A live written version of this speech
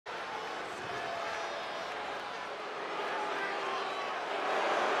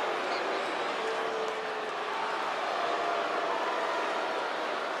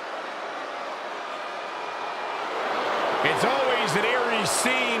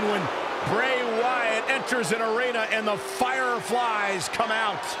enters an arena and the fireflies come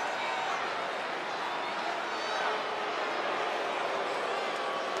out.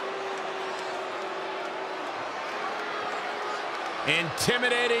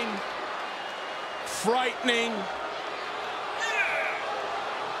 Intimidating, frightening.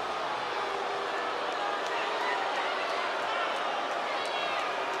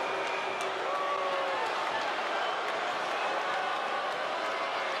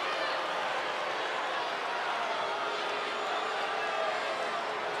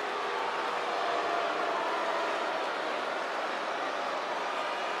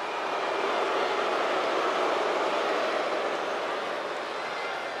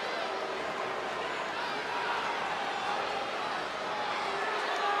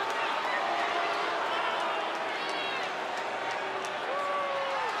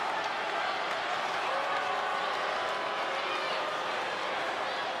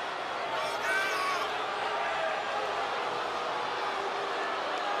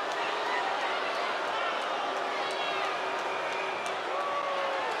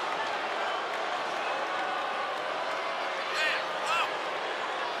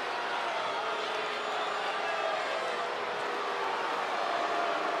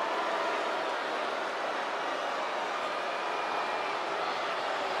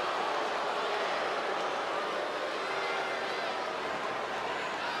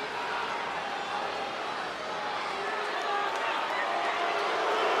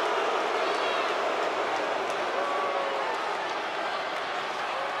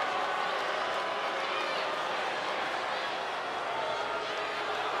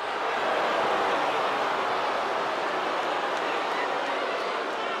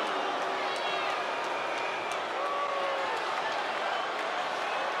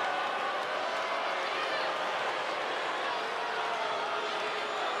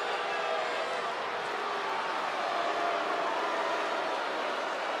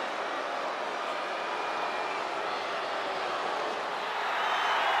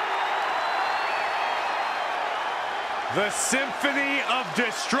 The Symphony of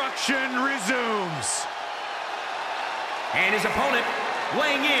Destruction resumes. And his opponent,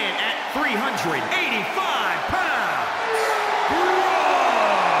 weighing in at 385 pounds,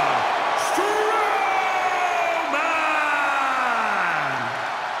 Braun Strowman!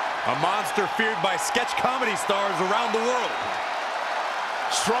 A monster feared by sketch comedy stars around the world.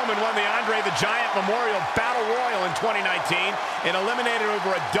 Strowman won the Andre the Giant Memorial Battle Royal in 2019 and eliminated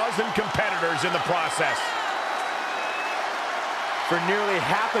over a dozen competitors in the process. For nearly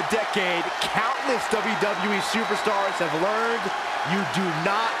half a decade, countless WWE superstars have learned you do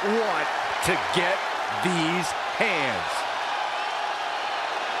not want to get these hands.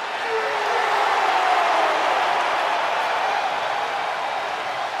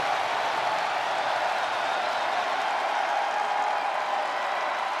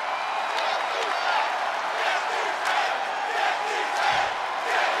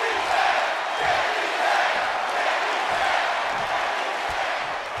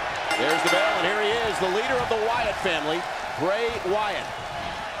 There's the bell, and here he is, the leader of the Wyatt family, Bray Wyatt.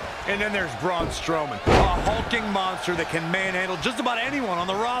 And then there's Braun Strowman, a hulking monster that can manhandle just about anyone on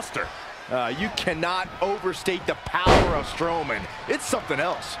the roster. You cannot overstate the power of Strowman. It's something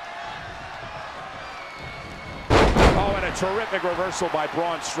else. Oh, and a terrific reversal by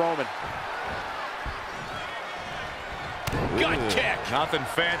Braun Strowman. Gut kick. Nothing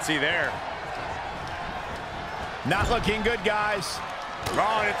fancy there. Not looking good, guys.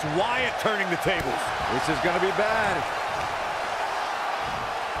 Oh, it's Wyatt turning the tables. This is going to be bad.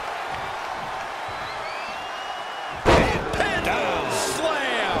 Down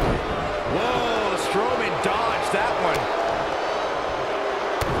slam. Whoa, Strowman dodged that one.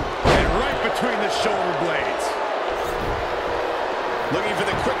 And right between the shoulder blades. Looking for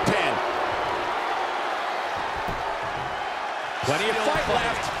the quick pin. Plenty of fight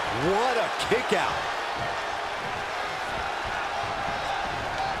left. What a kick out.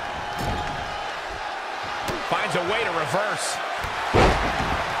 Finds a way to reverse.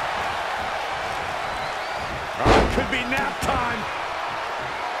 Could be nap time.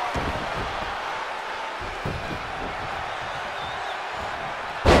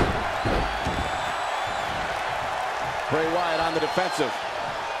 Bray Wyatt on the defensive.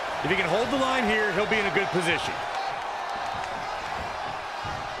 If he can hold the line here, he'll be in a good position.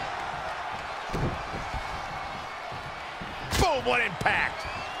 Boom, what impact.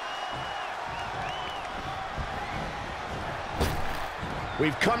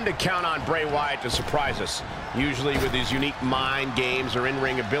 We've come to count on Bray Wyatt to surprise us, usually with his unique mind games or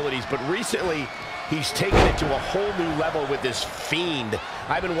in-ring abilities, but recently He's taken it to a whole new level with this Fiend.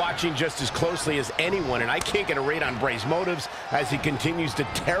 I've been watching just as closely as anyone, and I can't get a read on Bray's motives as he continues to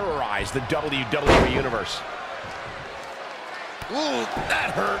terrorize the WWE Universe. Ooh,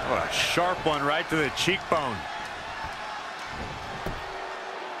 that hurt. Oh, a sharp one right to the cheekbone.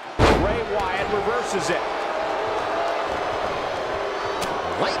 Bray Wyatt reverses it.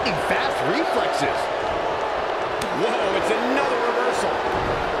 Lightning fast reflexes. Whoa, it's another reversal.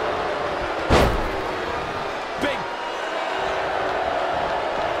 Big.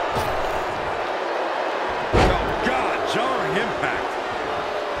 Oh, God, jarring impact.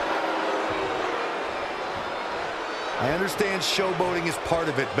 I understand showboating is part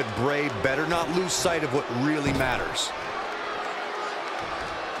of it, but Bray better not lose sight of what really matters.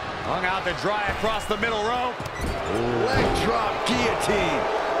 Hung out to dry across the middle rope. Leg drop guillotine.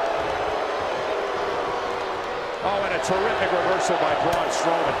 Oh, and a terrific reversal by Braun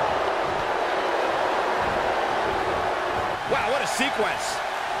Strowman. Wow, what a sequence.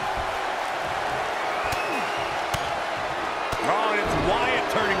 Oh, and it's Wyatt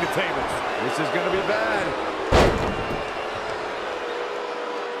turning the tables. This is going to be bad.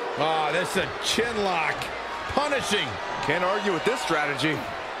 Oh, this is a chin lock. Punishing. Can't argue with this strategy.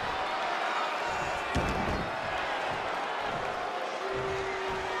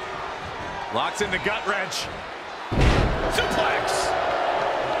 Locks in the gut wrench. Suplex.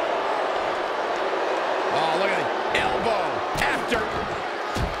 Oh, look at the elbow. After.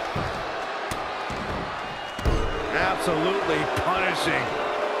 Absolutely punishing.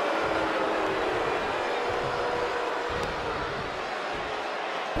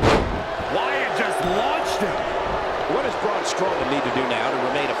 Wyatt just launched him. What does Braun Strowman need to do now to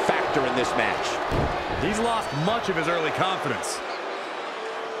remain a factor in this match? He's lost much of his early confidence.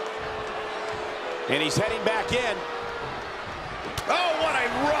 And he's heading back in. Oh, what a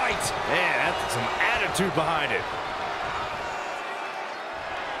right. Man, that's some attitude behind it.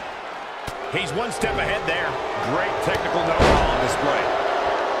 He's one step ahead there. Great technical know-how on display.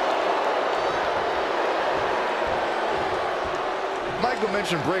 Michael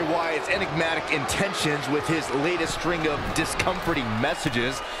mentioned Bray Wyatt's enigmatic intentions with his latest string of discomforting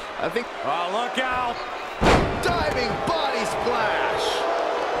messages. I think... Oh, look out! Diving body splash!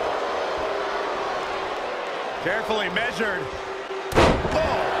 Carefully measured.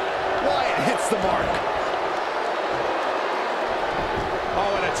 Oh! Wyatt hits the mark.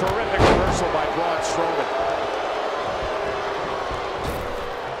 Oh, and a terrific reversal by Braun Strowman.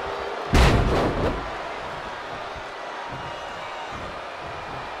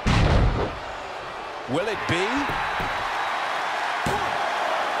 Will it be?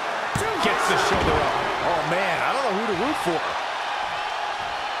 Gets the shoulder up. Oh, man, I don't know who to root for.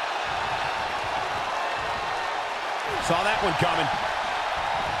 Saw that one coming.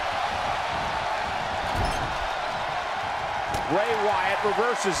 Bray Wyatt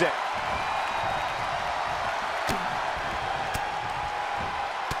reverses it.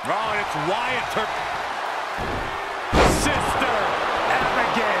 Oh, and it's Wyatt. Sister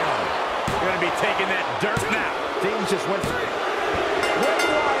Abigail. Going to be taking that dirt now. Things just went... Bray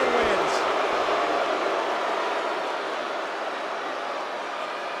Wyatt wins.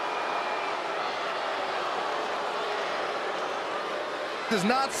 This is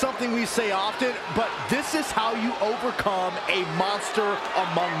not something we say often, but this is how you overcome a monster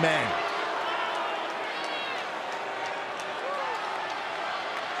among men.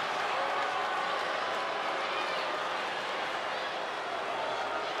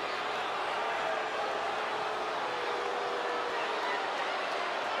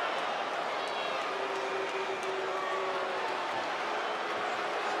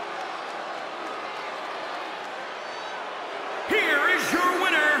 Here is your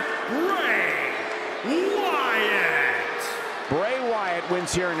winner, Bray Wyatt. Bray Wyatt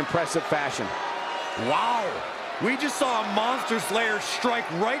wins here in impressive fashion. Wow. We just saw a Monster Slayer strike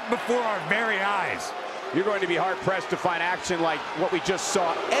right before our very eyes. You're going to be hard-pressed to find action like what we just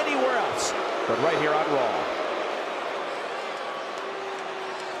saw anywhere else, but right here on Raw.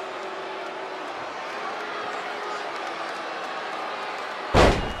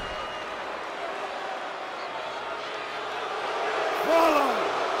 Follow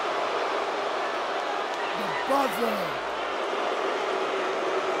the buzzer.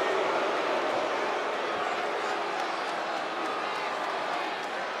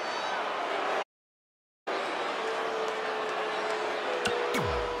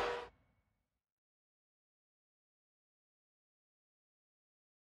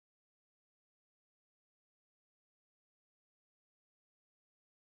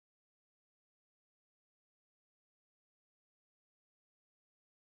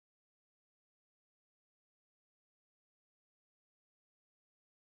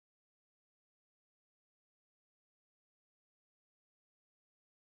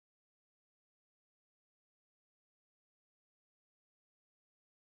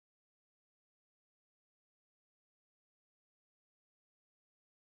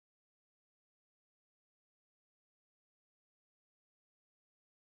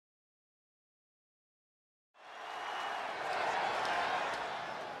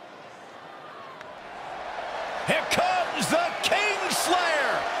 Here comes the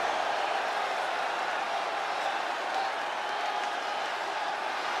Kingslayer.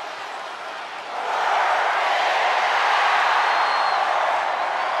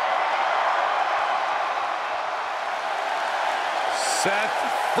 Seth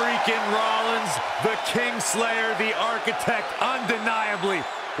freaking Rollins, the Kingslayer, the architect, undeniably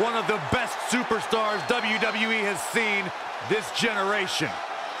one of the best superstars WWE has seen this generation.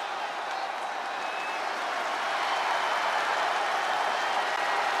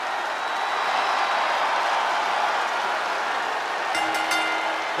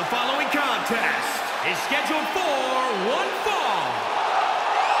 The following contest is scheduled for one fall.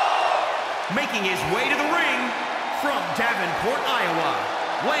 Making his way to the ring from Davenport, Iowa,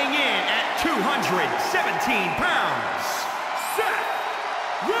 weighing in at 217 pounds, Seth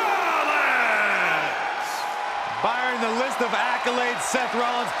Rollins! Byron, the list of accolades Seth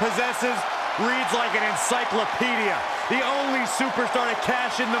Rollins possesses reads like an encyclopedia. The only superstar to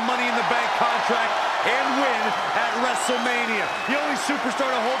cash in the Money in the Bank contract and win at WrestleMania. The only superstar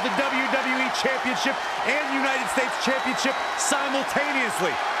to hold the WWE Championship and United States Championship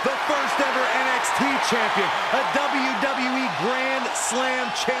simultaneously. The first ever NXT champion, a WWE Grand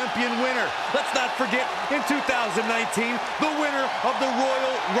Slam champion winner. Let's not forget, in 2019, the winner of the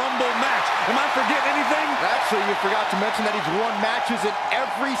Royal Rumble match. Am I forgetting anything? Actually, you forgot to mention that he's won matches in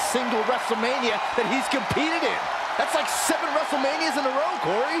every single WrestleMania that he's competed in. That's like 7 WrestleManias in a row,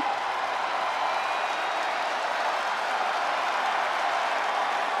 Corey.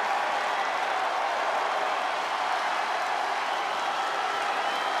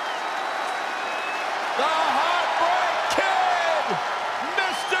 The Heartbreak Kid,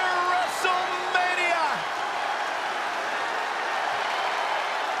 Mr. WrestleMania.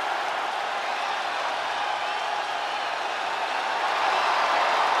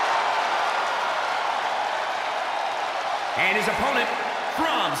 And his opponent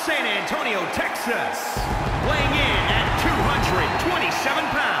from San Antonio, Texas, weighing in at 227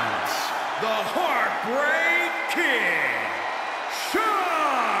 pounds, the Heartbreak Kid,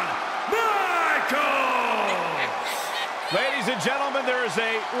 Shawn Michaels! Ladies and gentlemen, there is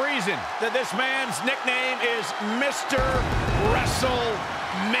a reason that this man's nickname is Mr.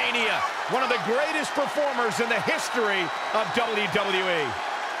 WrestleMania. One of the greatest performers in the history of WWE.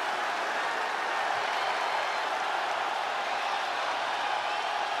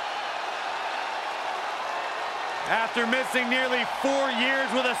 After missing nearly 4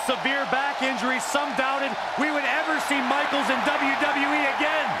 years with a severe back injury, some doubted we would ever see Michaels in WWE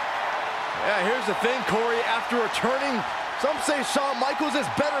again. Yeah, here's the thing, Corey. After returning, some say Shawn Michaels is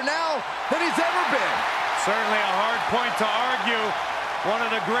better now than he's ever been. Certainly a hard point to argue. One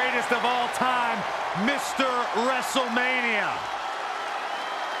of the greatest of all time, Mr. WrestleMania.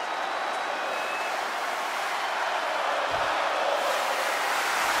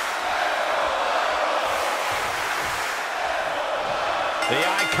 The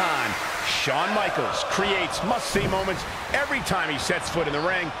icon, Shawn Michaels, creates must-see moments every time he sets foot in the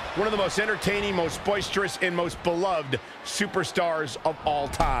ring. One of the most entertaining, most boisterous, and most beloved superstars of all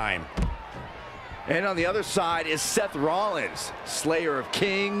time. And on the other side is Seth Rollins, slayer of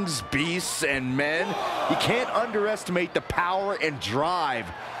kings, beasts, and men. You can't underestimate the power and drive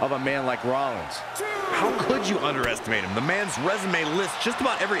of a man like Rollins. How could you underestimate him? The man's resume lists just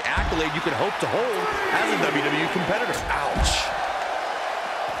about every accolade you could hope to hold as a WWE competitor. Ouch.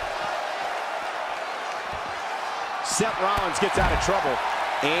 Seth Rollins gets out of trouble,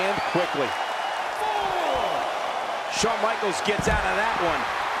 and quickly. Shawn Michaels gets out of that one.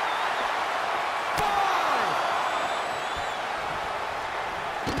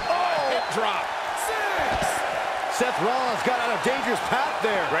 Hip drop. Seth Rollins got on a dangerous path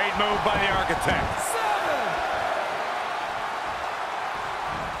there. Great move by the architect.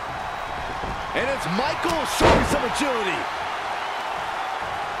 And it's Michaels showing some agility.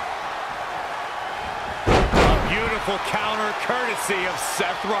 Beautiful counter courtesy of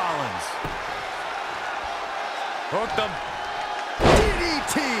Seth Rollins. Hooked him.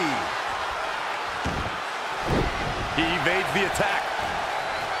 DDT. He evades the attack.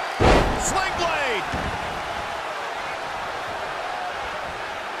 Sling blade.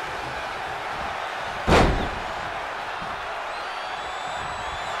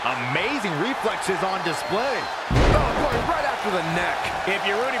 Amazing reflexes on display. Oh, boy, right after the neck. If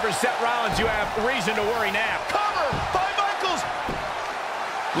you're rooting for Seth Rollins, you have reason to worry now. Cover by Michaels.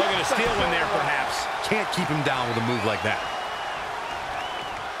 Looking to steal one there, perhaps. Can't keep him down with a move like that.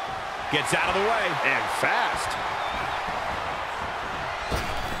 Gets out of the way. And fast.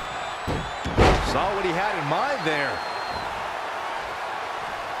 Saw what he had in mind there.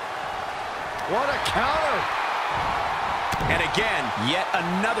 What a counter. And again, yet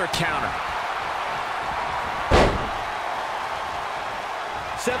another counter.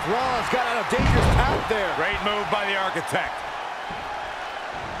 Seth Rollins got out of dangerous path there. Great move by the Architect.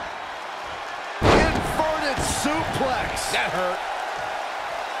 Inverted suplex. That hurt.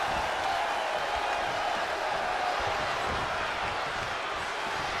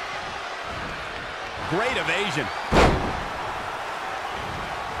 Great evasion.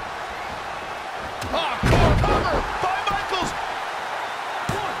 Oh, cover by Michaels.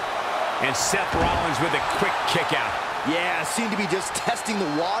 And Seth Rollins with a quick kick out. Yeah, seemed to be just testing the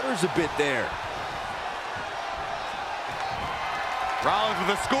waters a bit there. Rollins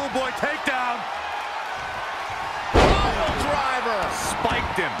with a schoolboy takedown. Pile driver.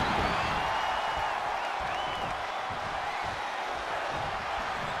 Spiked him.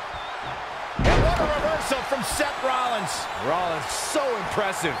 And what a reversal from Seth Rollins. Rollins, so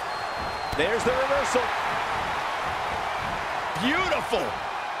impressive. There's the reversal. Beautiful.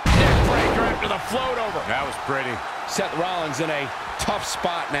 Neck breaker after the float over. That was pretty. Seth Rollins in a tough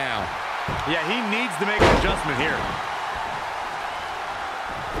spot now. Yeah, he needs to make an adjustment here.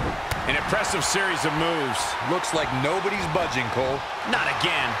 An impressive series of moves. Looks like nobody's budging, Cole. Not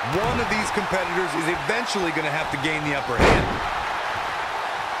again. One of these competitors is eventually going to have to gain the upper hand.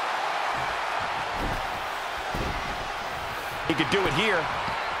 He could do it here.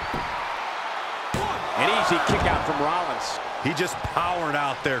 An easy kick out from Rollins. He just powered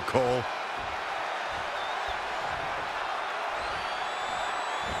out there, Cole.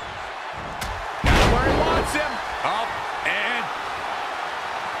 Got him where he wants him. Up and...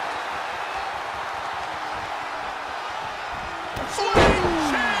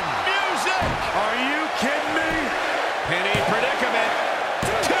 Chin music. Are you kidding me? Penny predicament.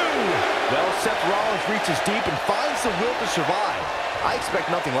 2. Well, Seth Rollins reaches deep and finds the will to survive. I expect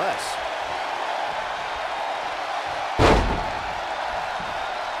nothing less.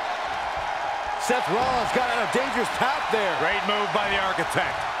 Seth Rollins got out of dangerous path there. Great move by the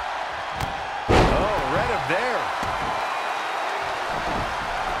Architect. Oh, read him there.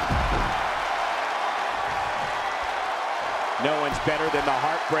 No one's better than the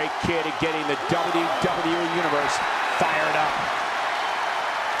Heartbreak Kid at getting the WWE Universe fired up.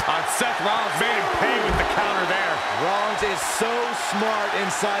 Seth Rollins made him pay with the counter there. Rollins is so smart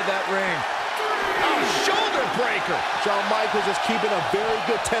inside that ring. Oh, shoulder breaker. Shawn Michaels is keeping a very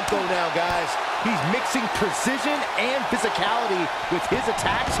good tempo now, guys. He's mixing precision and physicality with his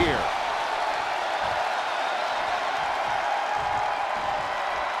attacks here.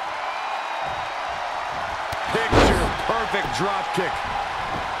 Picture perfect drop kick.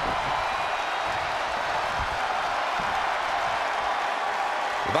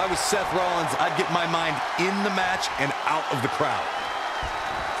 If I was Seth Rollins, I'd get my mind in the match and out of the crowd.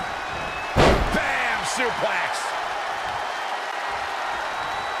 Bam! Suplex.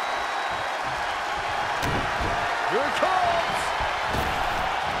 Here it comes!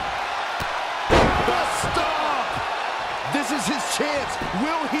 The stomp! This is his chance.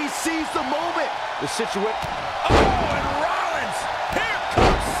 Will he seize the moment? The situation... Oh, and Rollins! Here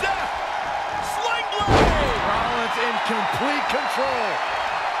comes Seth! Sling blade! Rollins in complete control.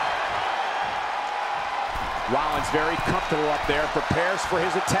 Rollins very comfortable up there, prepares for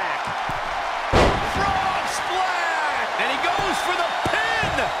his attack. Frog splash! And he goes for the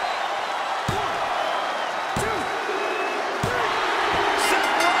pin! 1, 2, 3.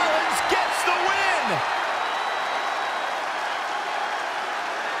 Seth Rollins gets the win!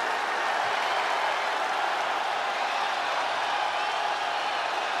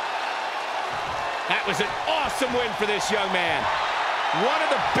 That was an awesome win for this young man. One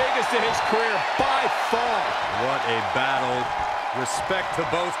of the biggest in his career by far. What a battle. Respect to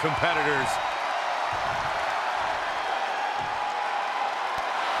both competitors.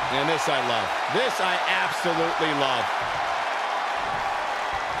 And this I love. This I absolutely love.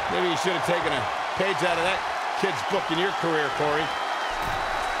 Maybe you should have taken a page out of that kid's book in your career, Corey.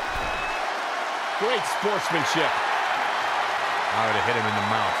 Great sportsmanship. I would have hit him in the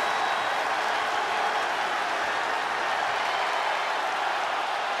mouth.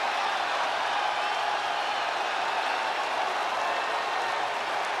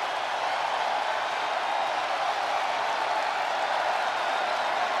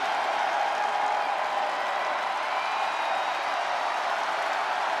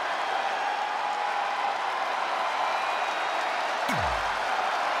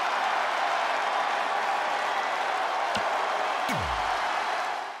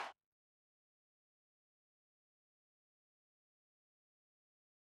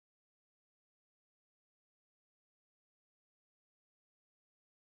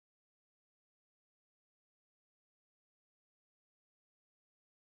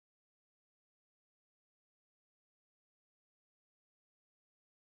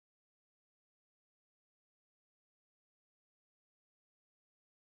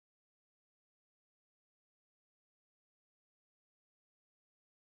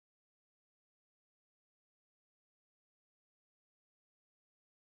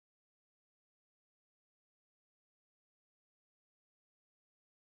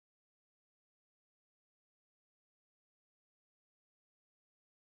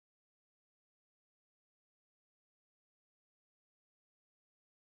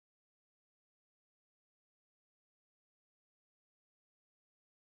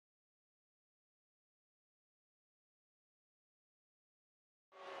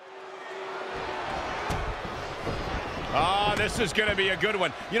 this is going to be a good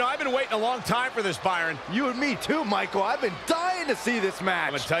one. You know, I've been waiting a long time for this, Byron. You and me too, Michael. I've been dying to see this match.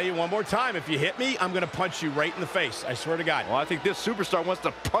 I'm going to tell you one more time. If you hit me, I'm going to punch you right in the face. I swear to God. Well, I think this superstar wants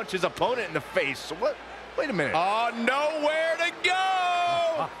to punch his opponent in the face. So what? Wait a minute. Oh, nowhere to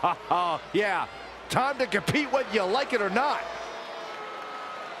go! Yeah, time to compete whether you like it or not.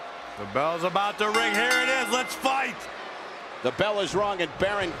 The bell's about to ring. Here it is. Let's fight. The bell is rung, and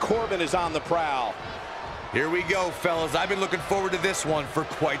Baron Corbin is on the prowl. Here we go, fellas. I've been looking forward to this one for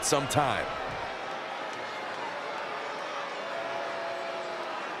quite some time.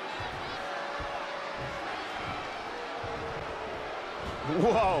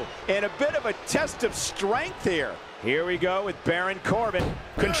 Whoa, and a bit of a test of strength here. Here we go with Baron Corbin.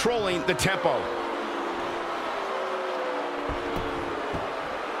 Controlling the tempo.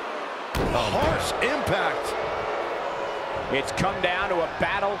 Harsh impact. It's come down to a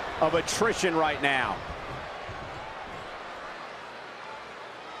battle of attrition right now.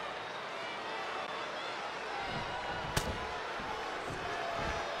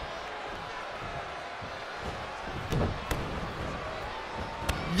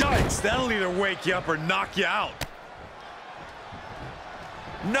 Yikes, that'll either wake you up or knock you out.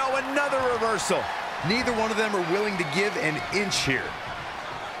 No, another reversal. Neither one of them are willing to give an inch here.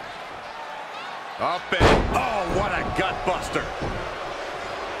 Up and, oh, what a gut buster.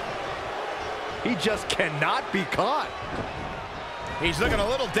 He just cannot be caught. He's looking a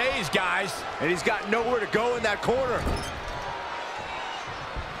little dazed, guys. And he's got nowhere to go in that corner.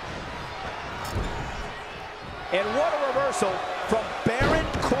 And what a reversal from Baron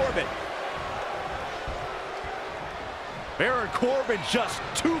Corbin. Baron Corbin just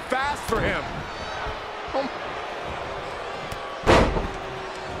too fast for him.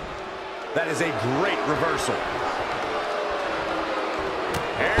 That is a great reversal.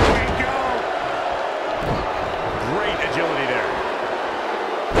 Here we go. Great agility there.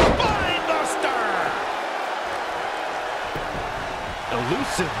 Spinebuster!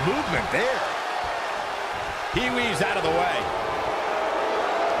 Elusive movement there. He weaves out of the way.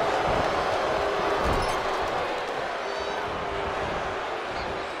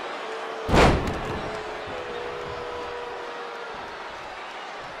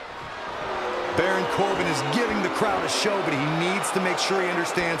 Baron Corbin is giving the crowd a show, but he needs to make sure he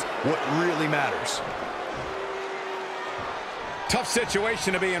understands what really matters. Tough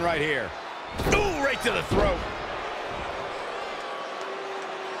situation to be in right here. Ooh, right to the throat.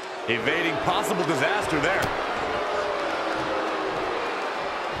 Evading possible disaster there.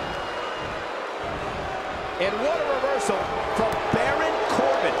 And what a reversal from Baron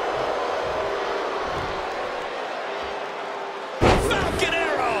Corbin. Falcon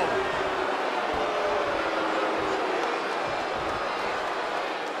Arrow!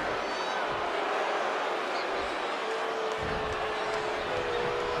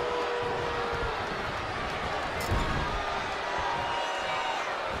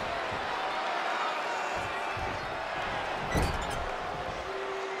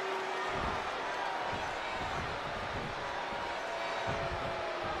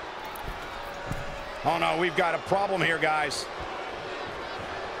 Oh no, we've got a problem here, guys.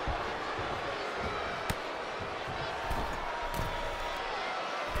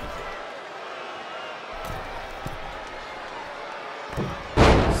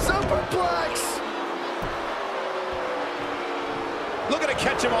 Superplex! Looking to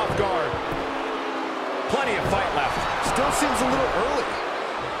catch him off guard. Plenty of fight left. Still seems a little early.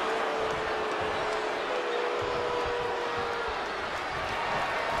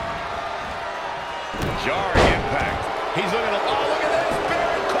 Jarring impact. He's looking at, oh, look at this.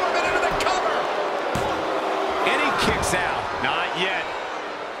 Baron Corbin into the cover. And he kicks out. Not yet.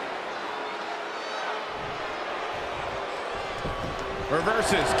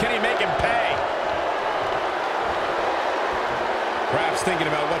 Reverses. Can he make him pay? Perhaps thinking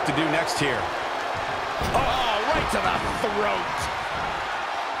about what to do next here. Oh, right to the throat.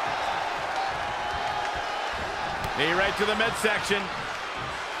 Knee right to the midsection.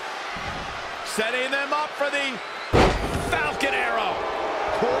 Setting them up for the Falcon Arrow.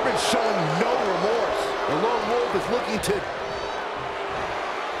 Corbin showing no remorse. The Lone Wolf is looking to...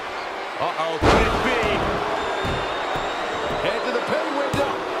 Uh-oh, could it be? Head to the pin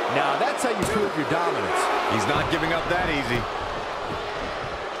window. Now that's how you prove your dominance. He's not giving up that easy.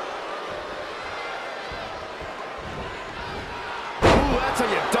 Ooh, that's how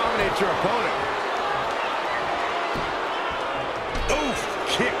you dominate your opponent. Oof,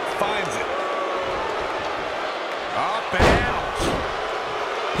 kick finds it. Up and out.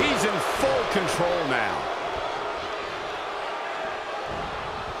 He's in full control now.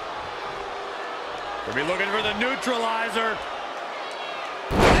 We'll be looking for the neutralizer.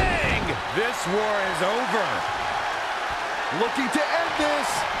 This war is over. Looking to end this.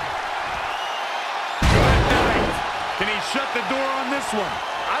 Good night. Can he shut the door on this one?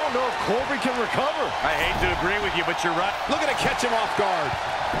 I don't know if Corbin can recover. I hate to agree with you, but you're right. Looking to catch him off guard.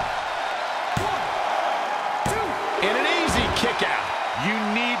 1, 2. And an easy kick out. You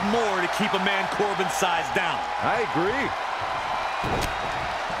need more to keep a man Corbin's size down. I agree.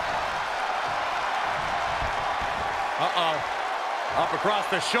 Uh-oh. Up across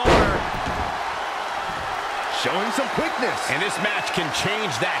the shoulder. Showing some quickness. And this match can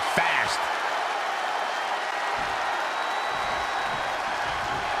change that fast.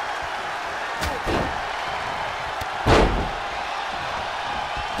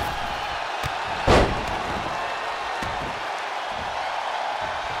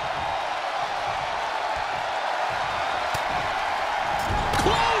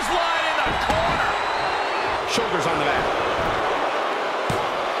 Clothesline in the corner. Shoulders on the mat.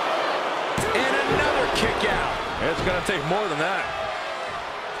 And another kick out. It's going to take more than that.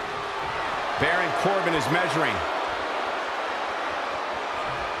 Baron Corbin is measuring.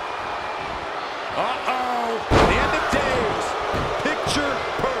 Uh-oh. The end of days. Picture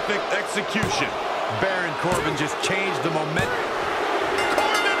perfect execution. Baron Corbin just changed the momentum.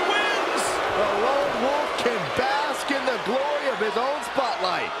 Corbin wins! The Lone Wolf can bask in the glory of his own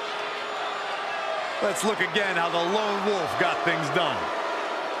spotlight. Let's look again how the Lone Wolf got things done.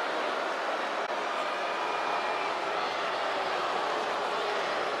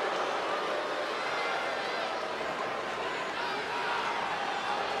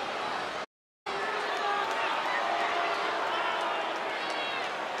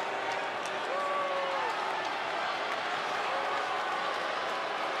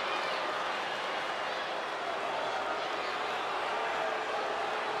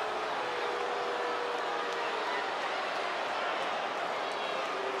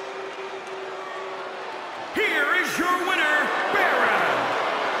 Here is your winner, Baron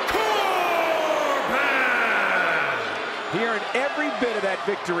Corbin! He earned every bit of that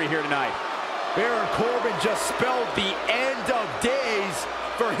victory here tonight. Baron Corbin just spelled the end of days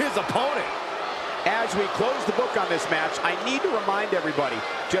for his opponent. As we close the book on this match, I need to remind everybody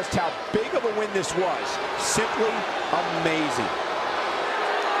just how big of a win this was. Simply amazing.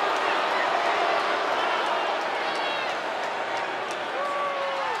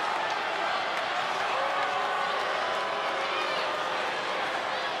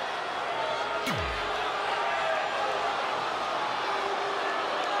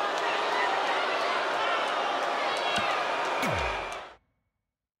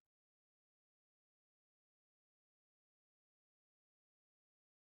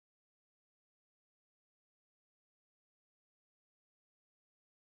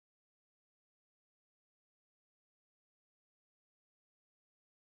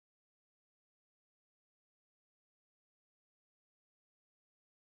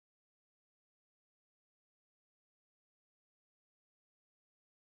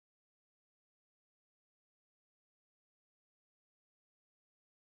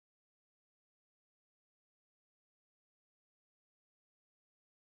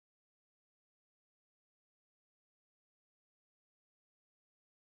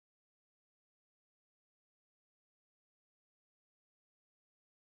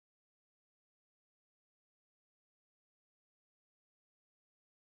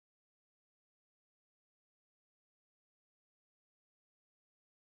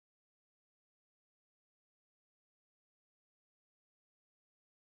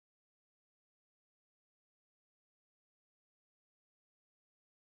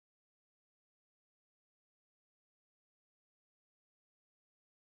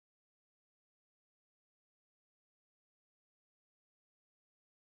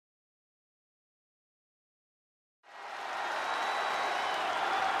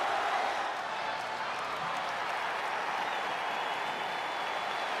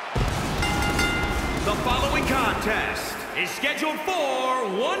 The following contest is scheduled for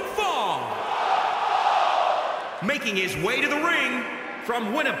one fall. Making his way to the ring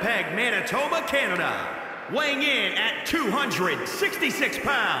from Winnipeg, Manitoba, Canada, weighing in at 266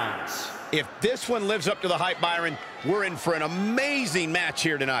 pounds. If this one lives up to the hype, Byron, we're in for an amazing match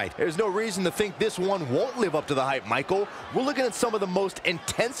here tonight. There's no reason to think this one won't live up to the hype, Michael. We're looking at some of the most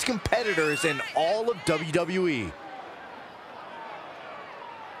intense competitors in all of WWE.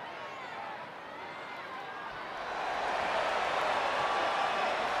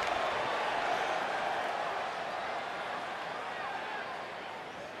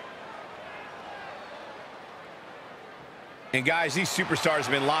 And guys, these superstars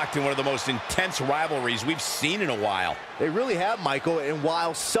have been locked in one of the most intense rivalries we've seen in a while. They really have, Michael, and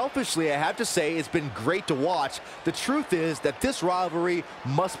while selfishly I have to say it's been great to watch, the truth is that this rivalry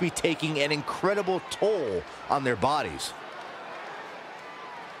must be taking an incredible toll on their bodies.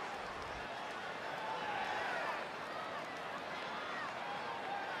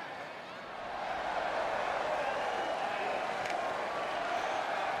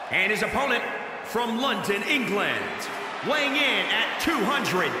 And his opponent from London, England, weighing in at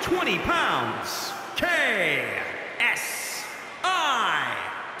 220 pounds, KSI.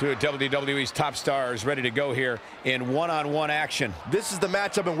 Two of WWE's top stars ready to go here in one-on-one action. This is the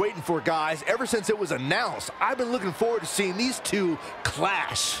match I've been waiting for, guys. Ever since it was announced, I've been looking forward to seeing these two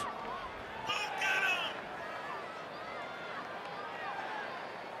clash.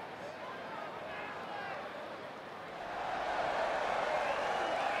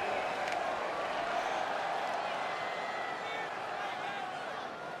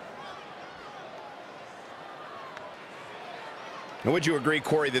 And would you agree,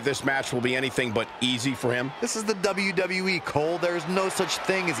 Corey, that this match will be anything but easy for him? This is the WWE, Cole. There's no such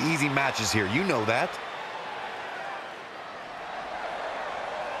thing as easy matches here. You know that.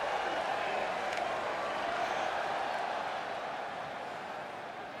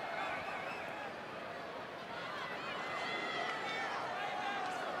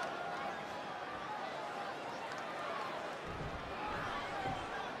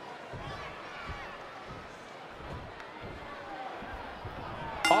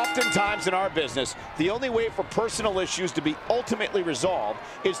 Oftentimes in our business, the only way for personal issues to be ultimately resolved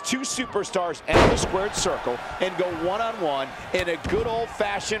is two superstars enter the squared circle and go one-on-one in a good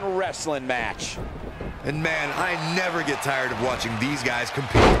old-fashioned wrestling match. And man, I never get tired of watching these guys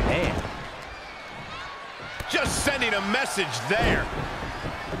compete. Man. Just sending a message there.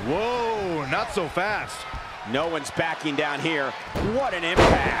 Whoa, not so fast. No one's backing down here. What an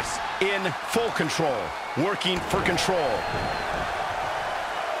impasse. In full control, working for control.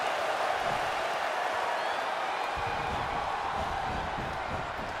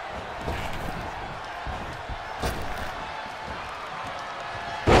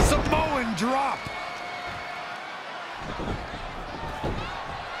 Samoan drop.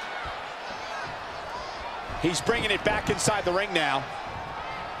 He's bringing it back inside the ring now.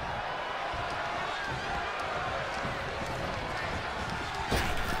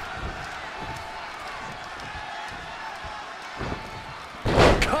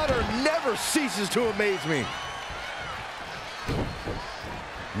 Cutter never ceases to amaze me.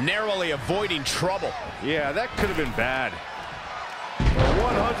 Narrowly avoiding trouble. Yeah, that could have been bad.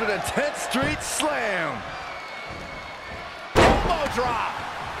 110th Street Slam. Elbow drop.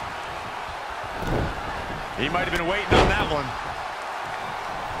 He might have been waiting on that one.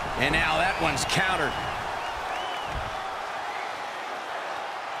 And now that one's countered.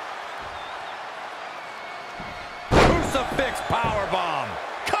 Crucifix powerbomb.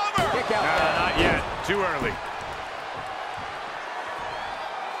 Cover! Kick out. Not yet. Too early.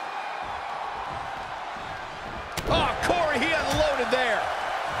 Oh, Corey, he unloaded there.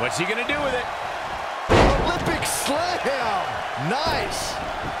 What's he gonna do with it? Olympic slam. Nice.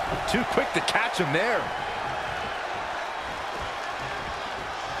 Too quick to catch him there.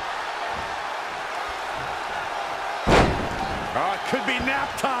 Oh, it could be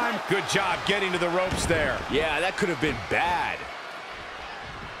nap time. Good job getting to the ropes there. Yeah, that could have been bad.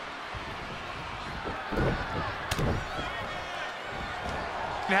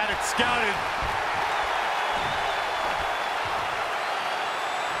 Had it scouted.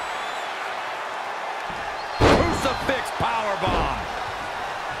 Crucifix powerbomb.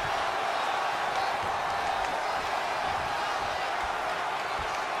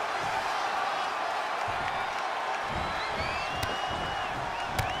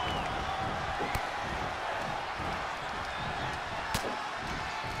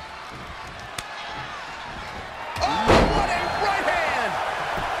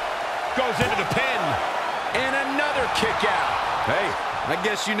 Goes into the pin. And another kick out. Hey, I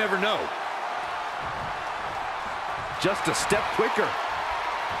guess you never know. Just a step quicker.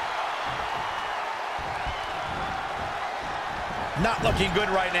 Not looking good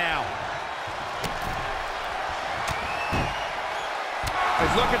right now.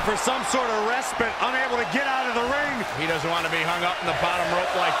 He's looking for some sort of respite, unable to get out of the ring. He doesn't want to be hung up in the bottom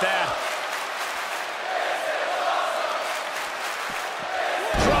rope like that.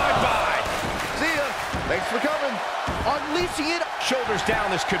 Drive-by. See ya. Thanks for coming. Unleashing it. Shoulders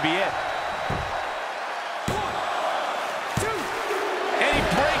down, this could be it. And he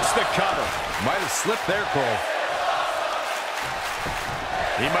breaks the cover. Might have slipped there, Cole.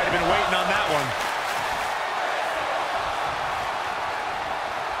 He might have been waiting on that one.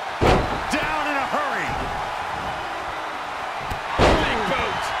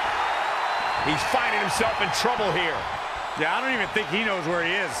 finding himself in trouble here. Yeah, I don't even think he knows where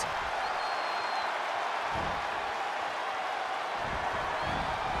he is.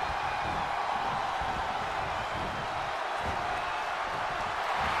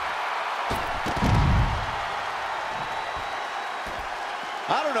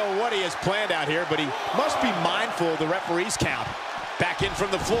 I don't know what he has planned out here, but he must be mindful of the referee's count. Back in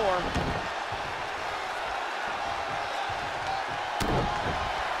from the floor.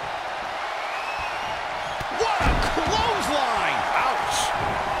 What a clothesline! Ouch!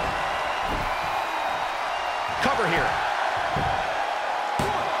 Cover here.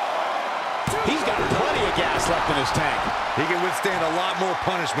 He's got plenty of gas left in his tank. He can withstand a lot more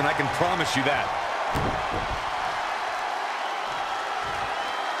punishment, I can promise you that.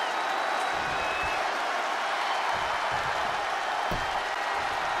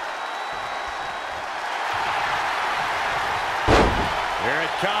 Here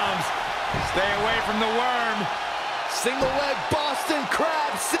it comes. Stay away from the worm. Single leg Boston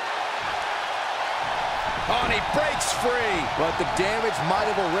Crab. Oh, and he breaks free. But the damage might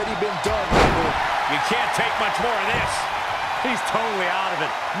have already been done, Michael. You can't take much more of this. He's totally out of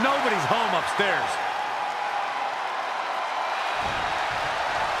it. Nobody's home upstairs.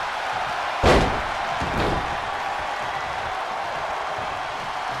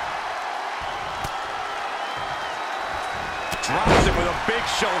 Drops him with a big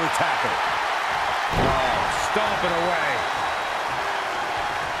shoulder tackle. Oh, stomping away.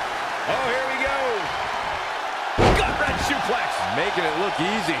 Oh, here we go. Gut-wrench suplex. Making it look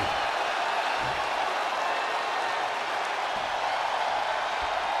easy.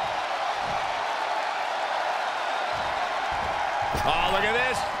 Oh, look at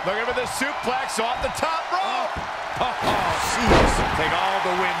this. Looking for the suplex off the top rope. Oh, jeez. Take all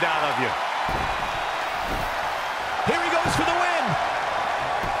the wind out of you. Here he goes for the win.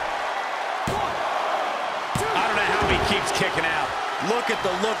 I don't know how he keeps kicking out. Look at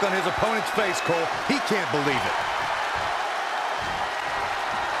the look on his opponent's face, Cole. He can't believe it.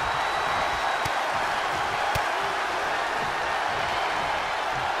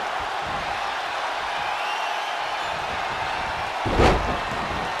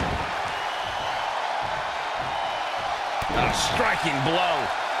 A striking blow.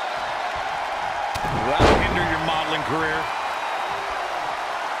 That'll hinder your modeling career.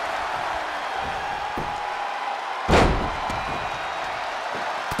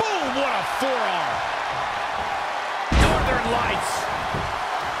 Boom, what a forearm. Northern Lights.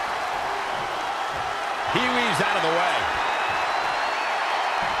 He weaves out of the way.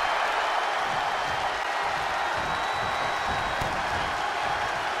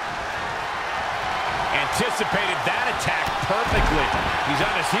 Anticipated that attack perfectly. He's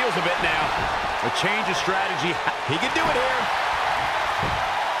on his heels a bit now. A change of strategy. He can do it here.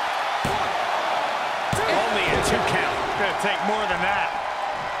 Only a 2 count. Gonna take more than that.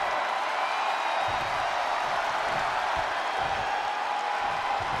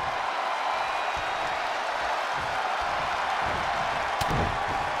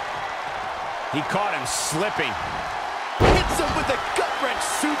 He caught him slipping. Hits him with a gut-wrench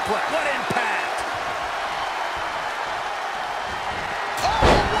suplex. What impact!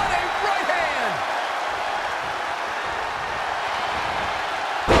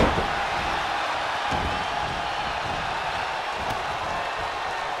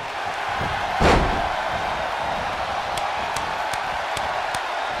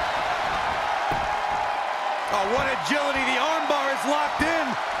 Oh, what agility. The armbar is locked in.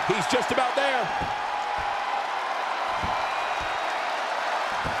 He's just about there.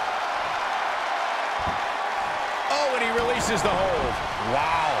 Oh, and he releases the hold.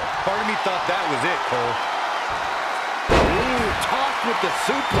 Wow. Part of me thought that was it, Cole. Ooh, tossed with the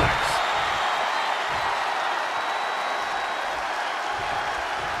suplex.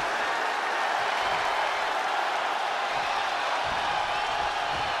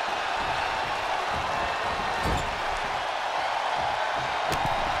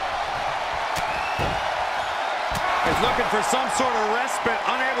 He's looking for some sort of respite,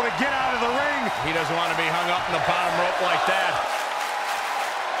 unable to get out of the ring. He doesn't want to be hung up in the bottom rope like that.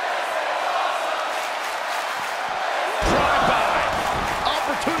 Drive-by.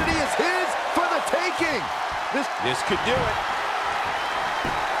 Opportunity is his for the taking. This could do it.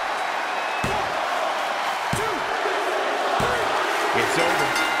 1, 2, 3. It's over.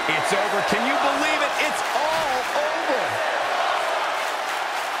 It's over. Can you believe it? It's all over.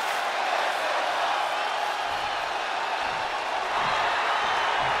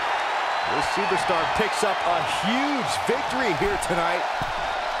 This superstar picks up a huge victory here tonight.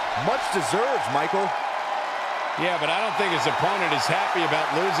 Much deserved, Michael. Yeah, but I don't think his opponent is happy about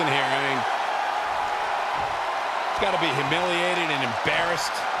losing here. I mean, got to be humiliated and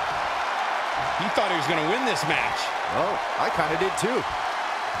embarrassed. He thought he was going to win this match. Oh, I kind of did too.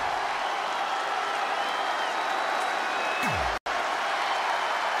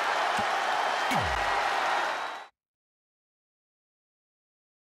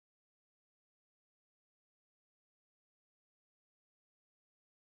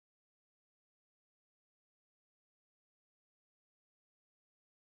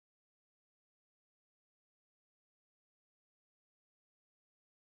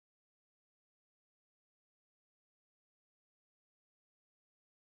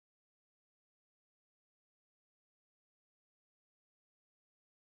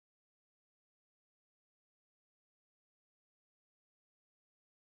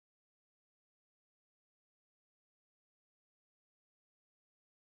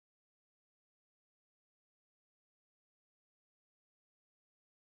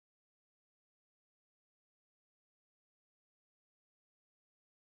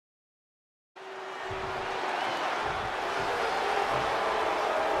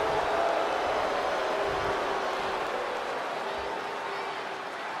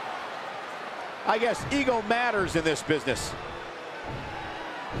 I guess ego matters in this business.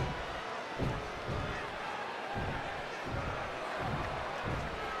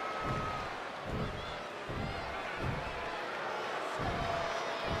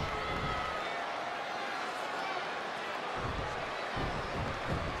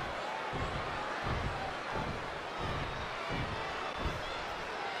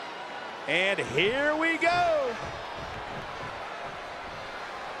 And here we go.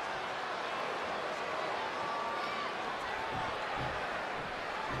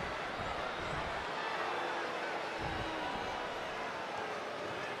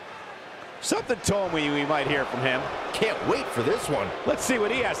 Something told me we might hear from him. Can't wait for this one. Let's see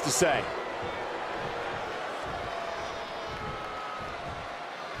what he has to say.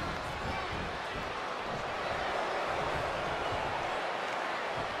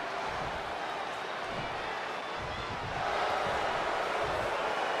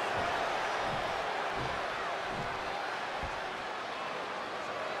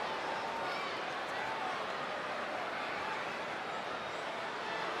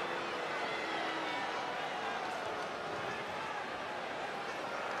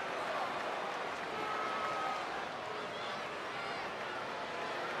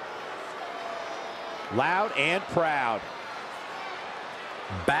 Loud and proud.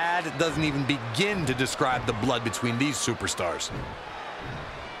 Bad doesn't even begin to describe the blood between these superstars.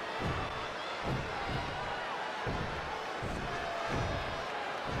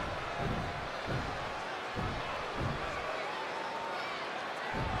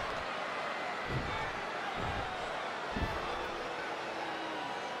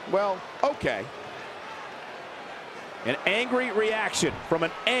 Well, okay. An angry reaction from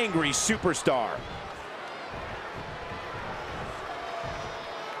an angry superstar.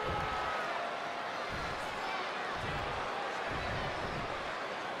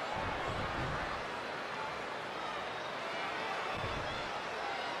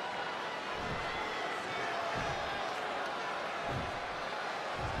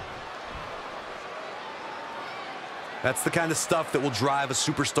 That's the kind of stuff that will drive a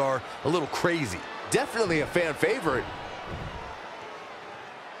superstar a little crazy. Definitely a fan favorite.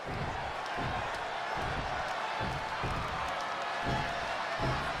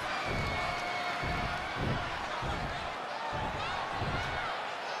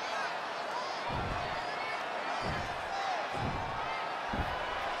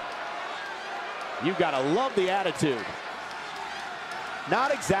 You gotta love the attitude.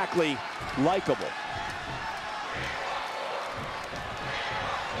 Not exactly likable.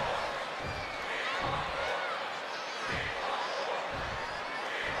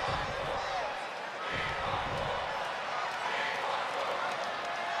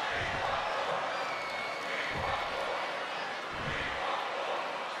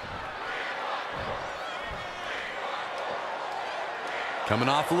 Coming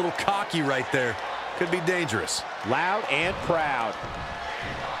off a little cocky right there. Could be dangerous. Loud and proud.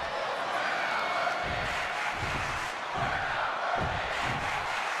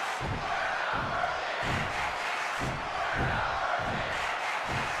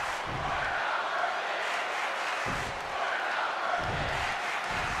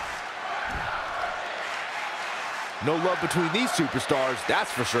 No love between these superstars,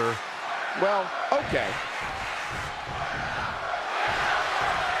 that's for sure. Well, okay.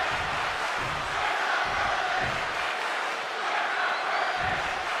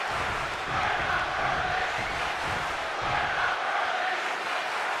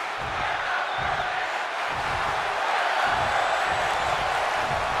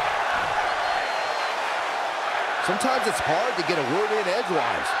 Sometimes it's hard to get a word in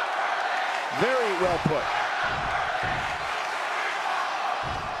edgewise. Very well put.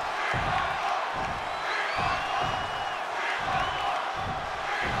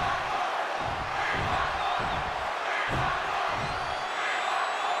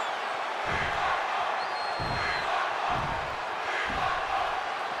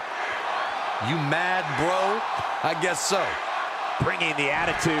 You mad, bro? I guess so. Bringing the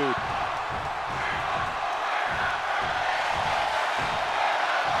attitude.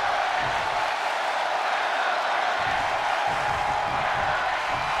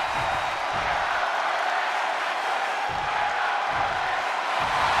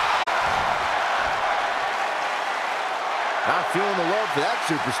 Not feeling the love for that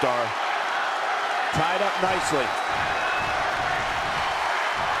superstar. Tied up nicely.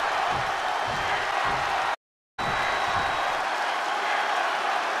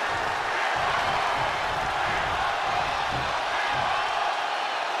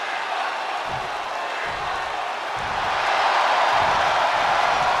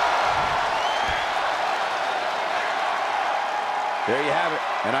 There you have it.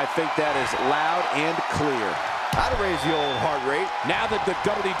 And I think that is loud and clear. How to raise the old heart rate. Now that the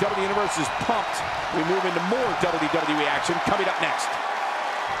WWE Universe is pumped, we move into more WWE action coming up next.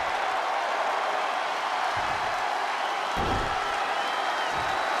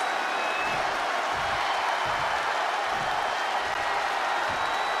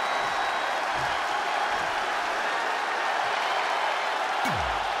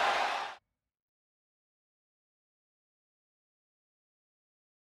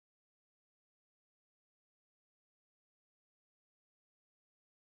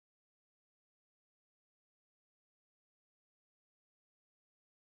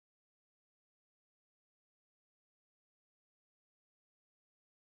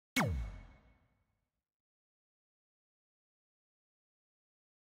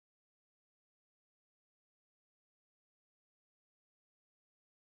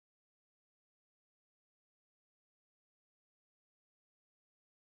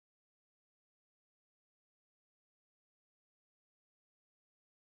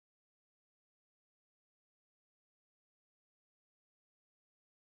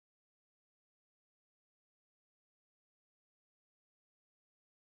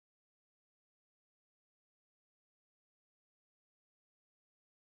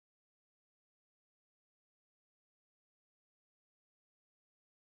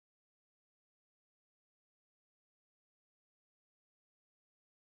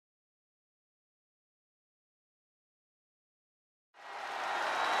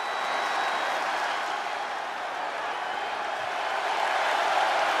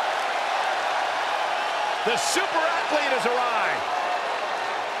 The super athlete has arrived.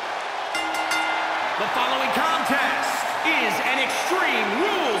 The following contest is an Extreme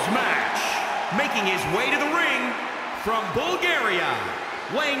Rules match. Making his way to the ring from Bulgaria,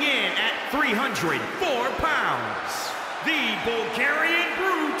 weighing in at 304 pounds, the Bulgarian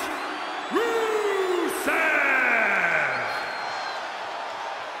Brute, Rusev.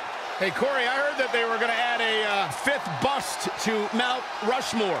 Hey, Corey, I heard that they were going to add a fifth bust to Mount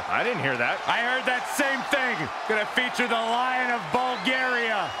Rushmore. I didn't hear that. I heard that same thing. Gonna feature the Lion of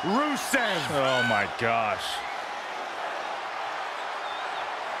Bulgaria, Rusev. Oh my gosh.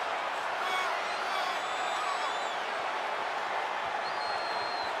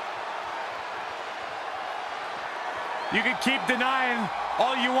 You can keep denying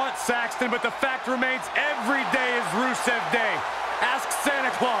all you want, Saxton, but the fact remains every day is Rusev Day. Ask Santa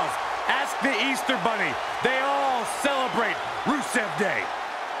Claus. Ask the Easter Bunny. They all celebrate Rusev Day.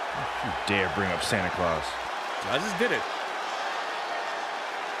 Don't you dare bring up Santa Claus. I just did it.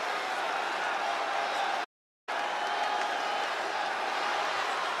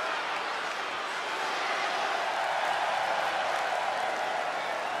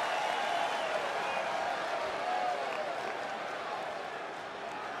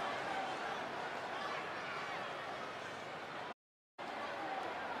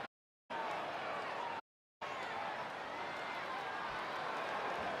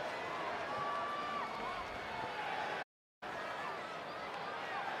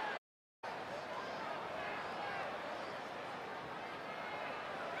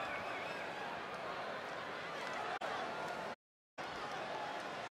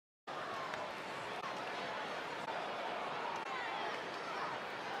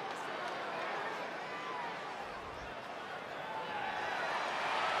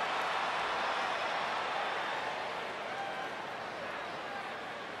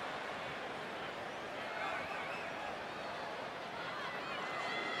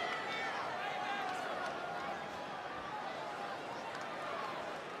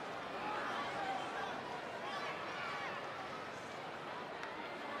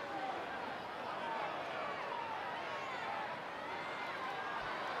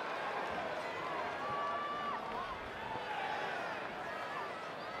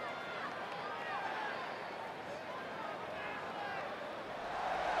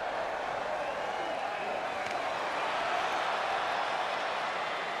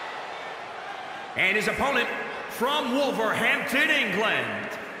 And his opponent from Wolverhampton, England,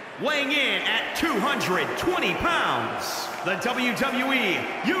 weighing in at 220 pounds, the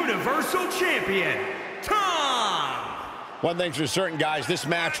WWE Universal Champion, Tom! One thing's for certain, guys, this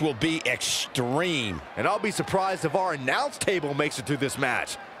match will be extreme. And I'll be surprised if our announce table makes it through this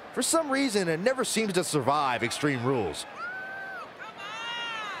match. For some reason, it never seems to survive Extreme Rules.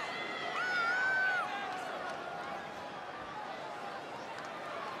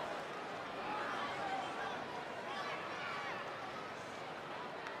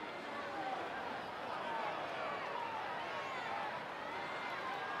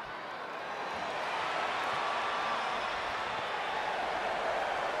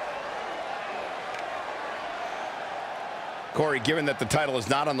 Corey, given that the title is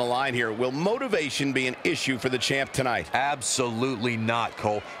not on the line here, will motivation be an issue for the champ tonight? Absolutely not,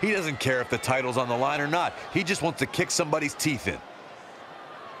 Cole. He doesn't care if the title's on the line or not. He just wants to kick somebody's teeth in.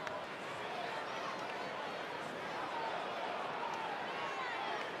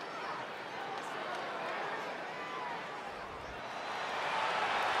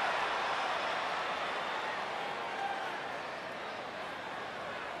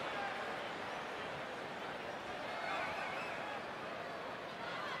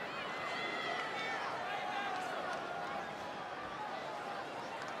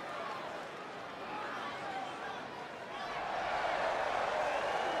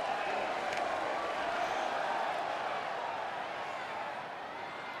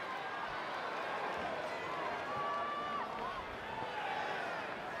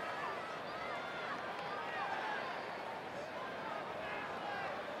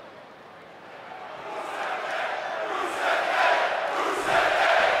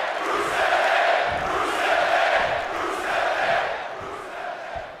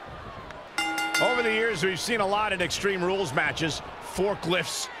 Over the years, we've seen a lot in Extreme Rules matches.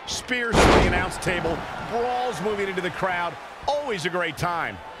 Forklifts, spears to the announce table, brawls moving into the crowd. Always a great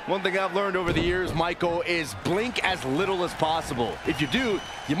time. One thing I've learned over the years, Michael, is blink as little as possible. If you do,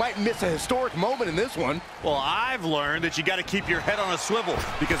 you might miss a historic moment in this one. Well, I've learned that you got to keep your head on a swivel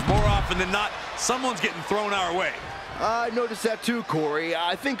because more often than not, someone's getting thrown our way. I noticed that too, Corey.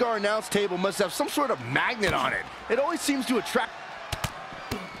 I think our announce table must have some sort of magnet on it. It always seems to attract...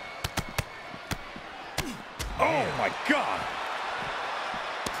 Oh, my God.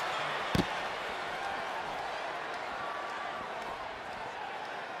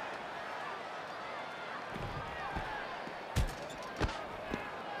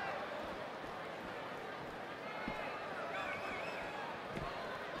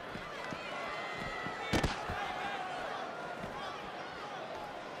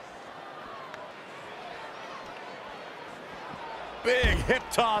 Big hip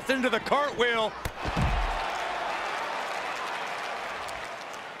toss into the cartwheel.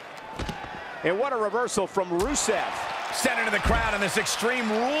 And what a reversal from Rusev. Sent into the crowd in this Extreme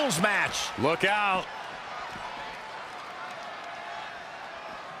Rules match. Look out.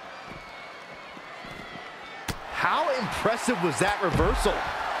 How impressive was that reversal?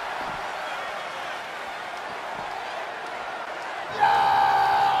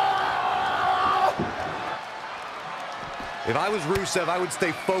 If I was Rusev, I would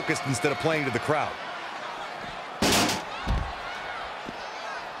stay focused instead of playing to the crowd.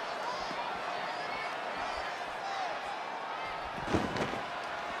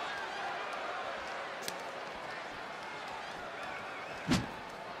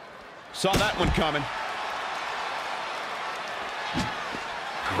 Saw that one coming.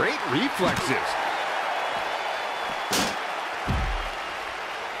 Great reflexes.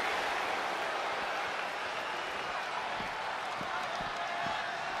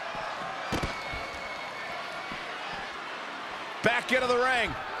 Back into the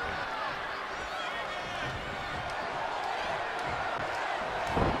ring.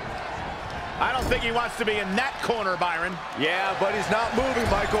 I don't think he wants to be in that corner, Byron. Yeah, but he's not moving,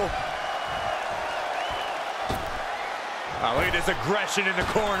 Michael. Oh, look at this aggression in the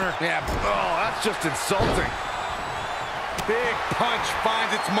corner. Yeah, oh, that's just insulting. Big punch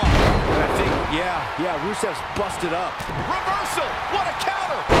finds its mark. I think, yeah, Rusev's busted up. Reversal! What a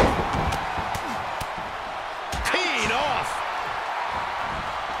counter! Teed off.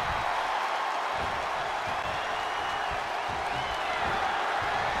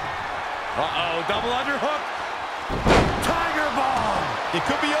 Uh-oh, double underhook. Tiger bomb. It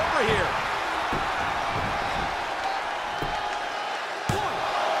could be over here.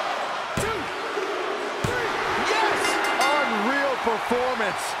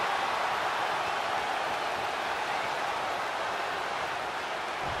 Performance.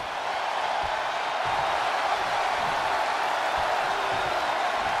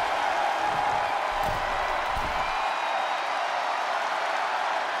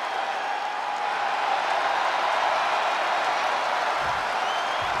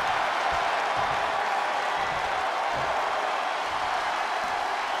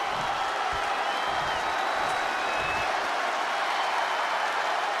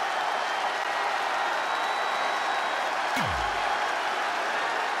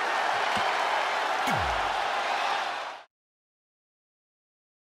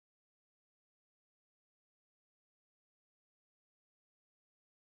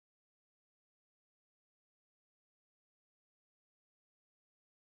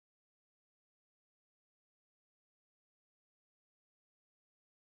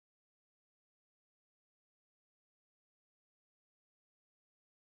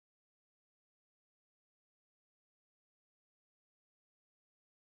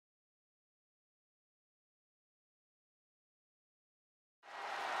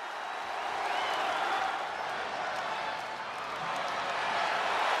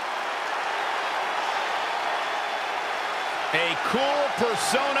 A cool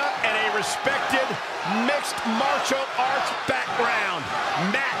persona and a respected mixed martial arts background.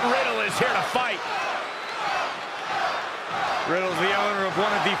 Matt Riddle is here to fight. Riddle's the owner of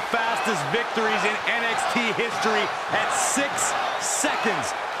one of the fastest victories in NXT history at 6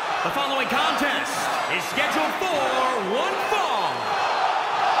 seconds. The following contest is scheduled for one fall.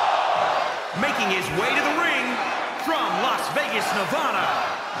 Making his way to the ring from Las Vegas, Nevada,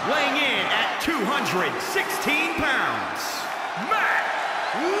 weighing in at 216 pounds, Matt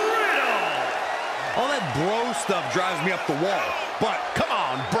Riddle. All that bro stuff drives me up the wall. But come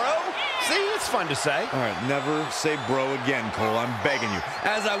on, bro. See, it's fun to say. All right, never say bro again, Cole. I'm begging you.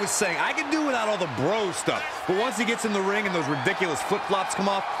 As I was saying, I can do without all the bro stuff. But once he gets in the ring and those ridiculous flip-flops come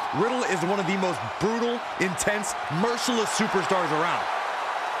off, Riddle is one of the most brutal, intense, merciless superstars around.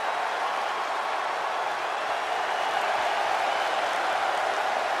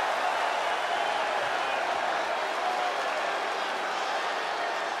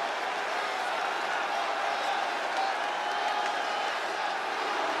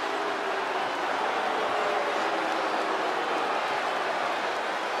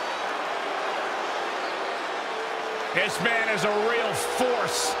 This man is a real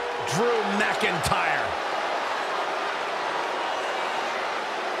force, Drew McIntyre.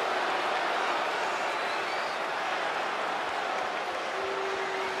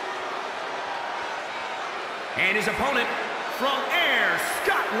 And his opponent from Ayr,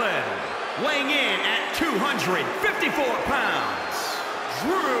 Scotland, weighing in at 254 pounds,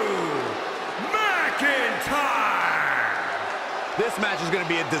 Drew McIntyre. This match is going to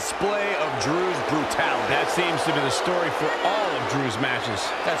be a display of Drew's brutality. That seems to be the story for all of Drew's matches.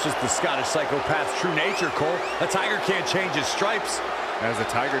 That's just the Scottish psychopath's true nature, Cole. A tiger can't change his stripes. Has the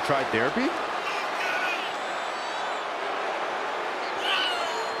tiger tried therapy?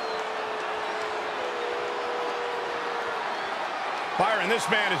 Byron, this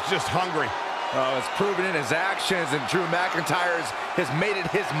man is just hungry. Oh, it's proven in his actions, and Drew McIntyre has made it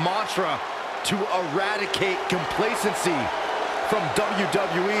his mantra to eradicate complacency from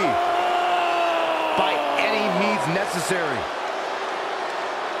WWE by any means necessary.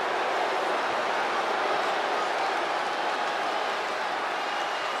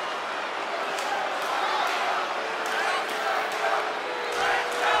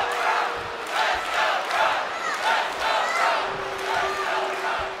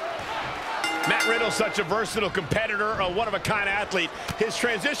 Matt Riddle, such a versatile competitor, a one-of-a-kind athlete. His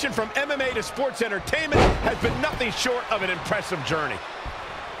transition from MMA to sports entertainment has been nothing short of an impressive journey.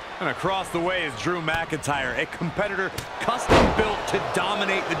 And across the way is Drew McIntyre, a competitor custom built to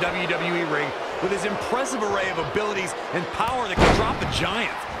dominate the WWE ring with his impressive array of abilities and power that can drop a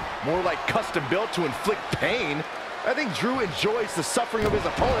giant. More like custom built to inflict pain. I think Drew enjoys the suffering of his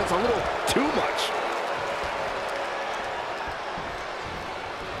opponents a little too much.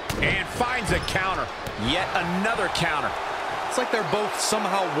 And finds a counter. Yet another counter. It's like they're both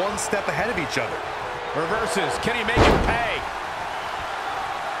somehow one step ahead of each other. Reverses. Can he make it pay?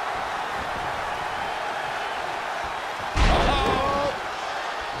 Uh-oh.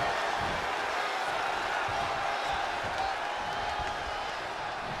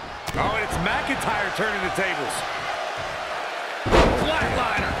 Oh, and it's McIntyre turning the tables.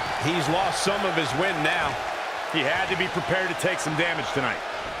 Flatliner. He's lost some of his win now. He had to be prepared to take some damage tonight.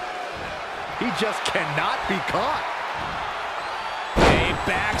 He just cannot be caught. A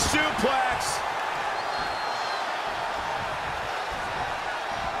back suplex.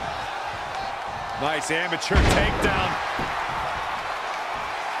 Nice amateur takedown.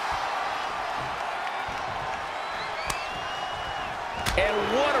 And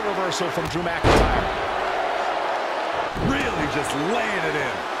what a reversal from Drew McIntyre. Really just laying it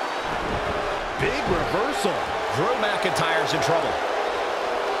in. Big reversal. Drew McIntyre's in trouble.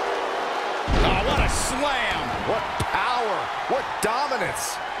 Oh, what a slam. What power. What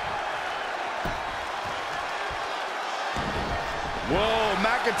dominance. Whoa,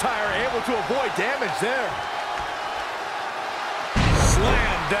 McIntyre able to avoid damage there.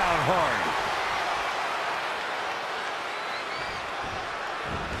 Slam down hard.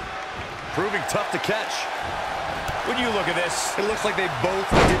 Proving tough to catch. When you look at this, It looks like they both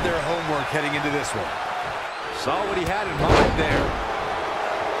did their homework heading into this one. Saw what he had in mind there.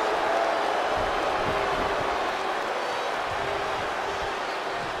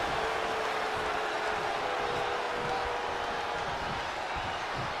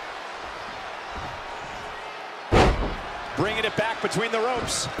 bringing it back between the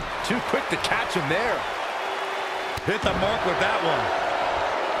ropes. Too quick to catch him there. Hit the mark with that one.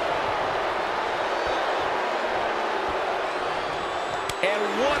 And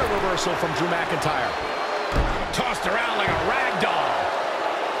what a reversal from Drew McIntyre. Tossed around like a rag doll.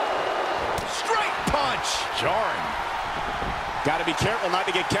 Straight punch. Jarring. Got to be careful not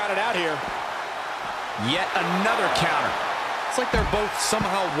to get counted out here. Yet another counter. It's like they're both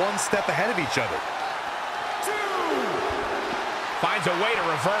somehow one step ahead of each other. Finds a way to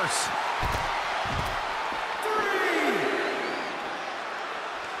reverse.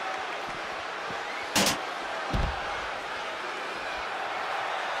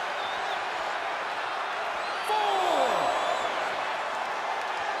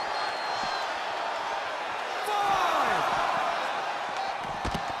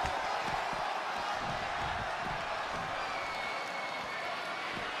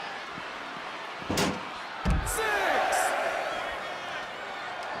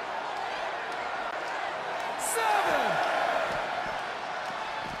 7.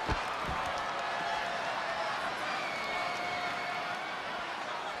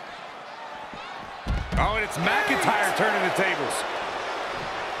 Oh, and it's McIntyre turning the tables.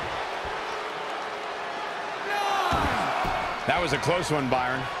 9. That was a close one,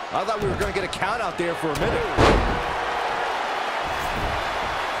 Byron. I thought we were going to get a count out there for a minute.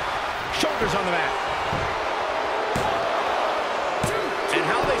 Shoulders on the mat. And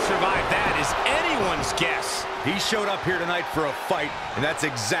how they survived that is anyone's guess. He showed up here tonight for a fight, and that's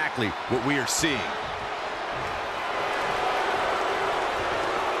exactly what we are seeing.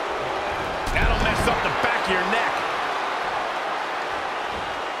 That'll mess up the back of your neck.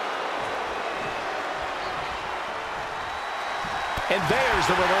 And there's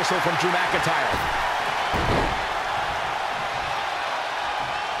the reversal from Drew McIntyre.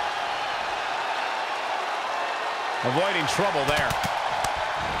 Avoiding trouble there.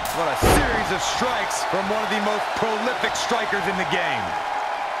 What a series of strikes from one of the most prolific strikers in the game.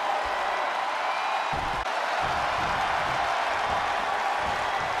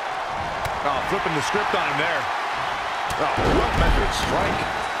 Oh, flipping the script on him there. Oh, well-measured strike.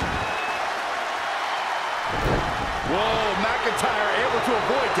 Whoa, McIntyre able to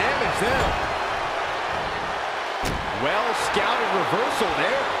avoid damage there. Well-scouted reversal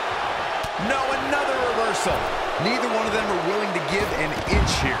there. No, another reversal. Neither one of them are willing to give an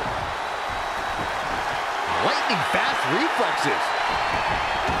inch here. Lightning fast reflexes.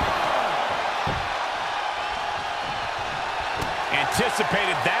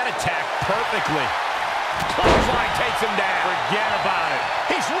 Anticipated that attack perfectly. Clothesline takes him down. Forget about it.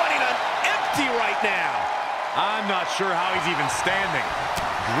 He's running on empty right now. I'm not sure how he's even standing.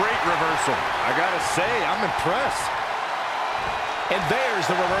 Great reversal. I gotta say, I'm impressed. And there's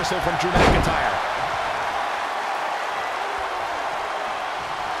the reversal from Drew McIntyre.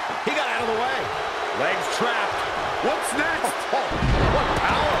 He got out of the way. Legs trapped. What's next? What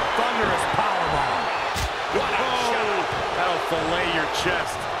power. Thunderous powerbomb. What a shot. That'll fillet your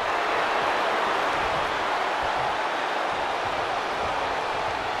chest.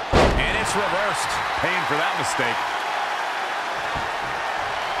 And it's reversed. Paying for that mistake.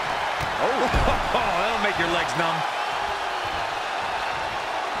 Oh, that'll make your legs numb.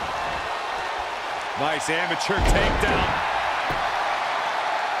 Nice amateur takedown.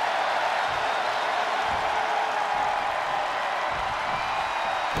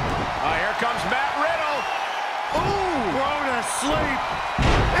 Here comes Matt Riddle. Ooh! Thrown asleep.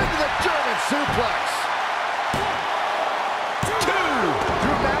 Into the German suplex. 2.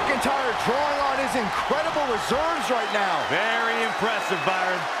 Drew McIntyre drawing on his incredible reserves right now. Very impressive,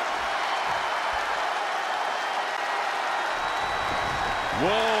 Byron.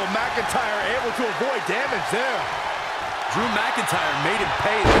 Whoa, McIntyre able to avoid damage there. Drew McIntyre made him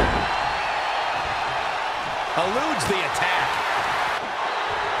pay there. Eludes the attack.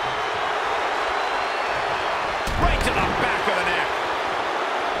 Right to the back of the neck.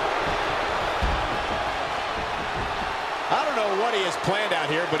 I don't know what he has planned out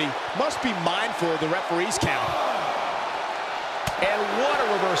here, but he must be mindful of the referee's count. And what a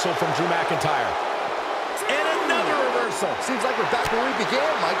reversal from Drew McIntyre. And another reversal. Seems like we're back where we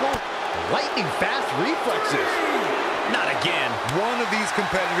began, Michael. Lightning fast reflexes. Not again. One of these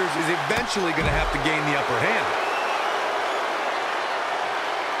competitors is eventually going to have to gain the upper hand.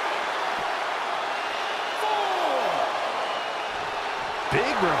 4.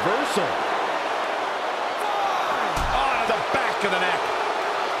 Big reversal. 5. Oh, to the back of the neck.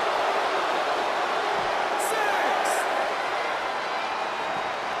 6.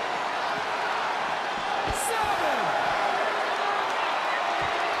 7.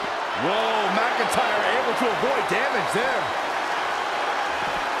 Whoa, McIntyre able to avoid damage there.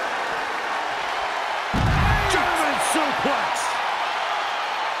 German suplex.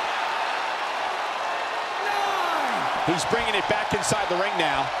 9. He's bringing it back inside the ring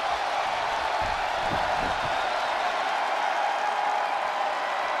now.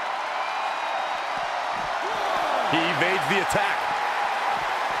 He evades the attack.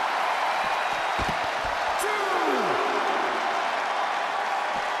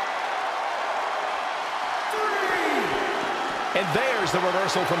 And there's the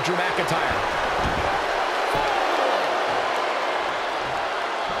reversal from Drew McIntyre.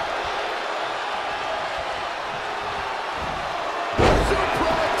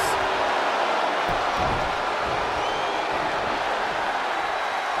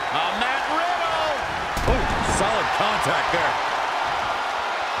 Solid contact there.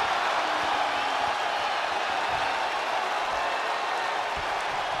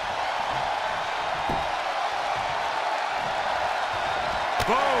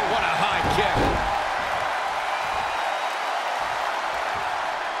 Oh, what a high kick.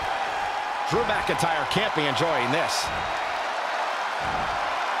 Drew McIntyre can't be enjoying this.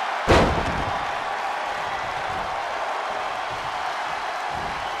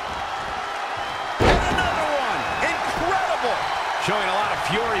 Showing a lot of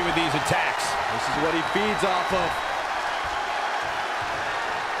fury with these attacks. This is what he feeds off of.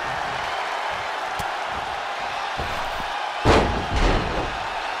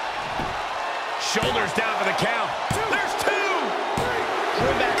 Shoulders down for the count. There's two. Drew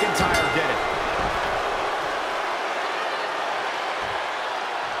McIntyre did it.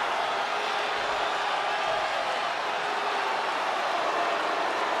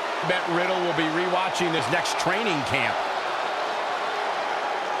 Bet Riddle will be rewatching this next training camp.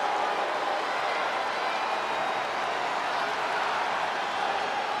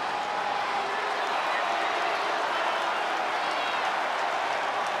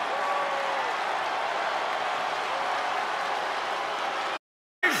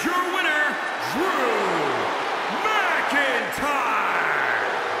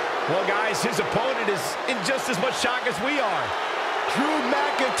 Well, guys, his opponent is in just as much shock as we are. Drew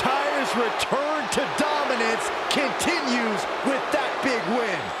McIntyre's return to dominance continues with that big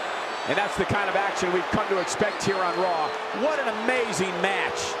win. And that's the kind of action we've come to expect here on Raw. What an amazing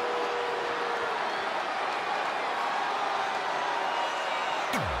match.